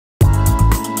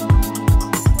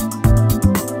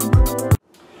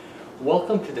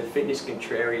Welcome to the Fitness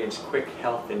Contrarian's Quick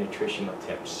Health and Nutritional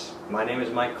Tips. My name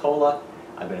is Mike Cola.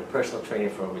 I've been a personal trainer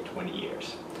for over 20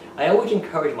 years. I always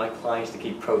encourage my clients to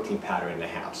keep protein powder in the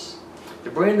house. The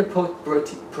brand of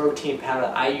protein powder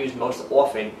I use most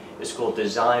often is called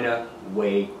Designer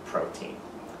Whey Protein.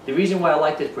 The reason why I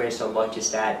like this brand so much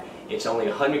is that it's only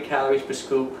 100 calories per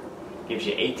scoop, gives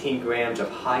you 18 grams of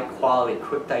high quality,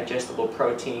 quick digestible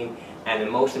protein, and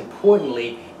most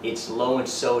importantly, it's low in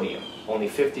sodium, only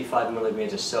 55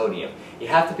 milligrams of sodium. You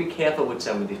have to be careful with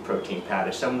some of these protein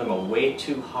powders. Some of them are way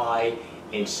too high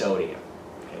in sodium.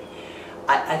 Okay.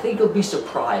 I think you'll be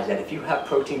surprised that if you have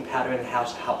protein powder in the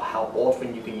house, how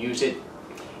often you can use it.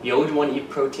 You always want to eat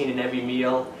protein in every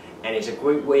meal, and it's a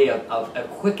great way of a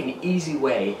quick and easy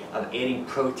way of adding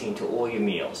protein to all your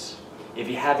meals. If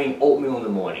you're having oatmeal in the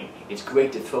morning, it's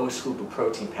great to throw a scoop of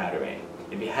protein powder in.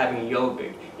 If you're having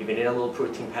yogurt, you can add a little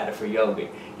protein powder for yogurt.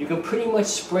 You can pretty much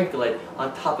sprinkle it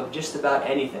on top of just about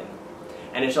anything.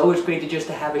 And it's always great to just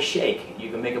to have a shake. You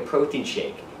can make a protein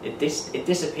shake. It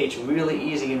dissipates really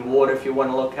easy in water if you want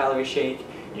a low-calorie shake.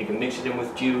 You can mix it in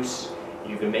with juice.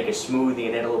 You can make a smoothie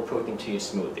and add a little protein to your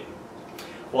smoothie.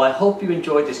 Well, I hope you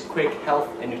enjoyed this quick health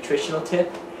and nutritional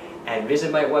tip. And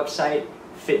visit my website,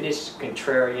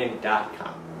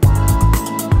 fitnesscontrarian.com.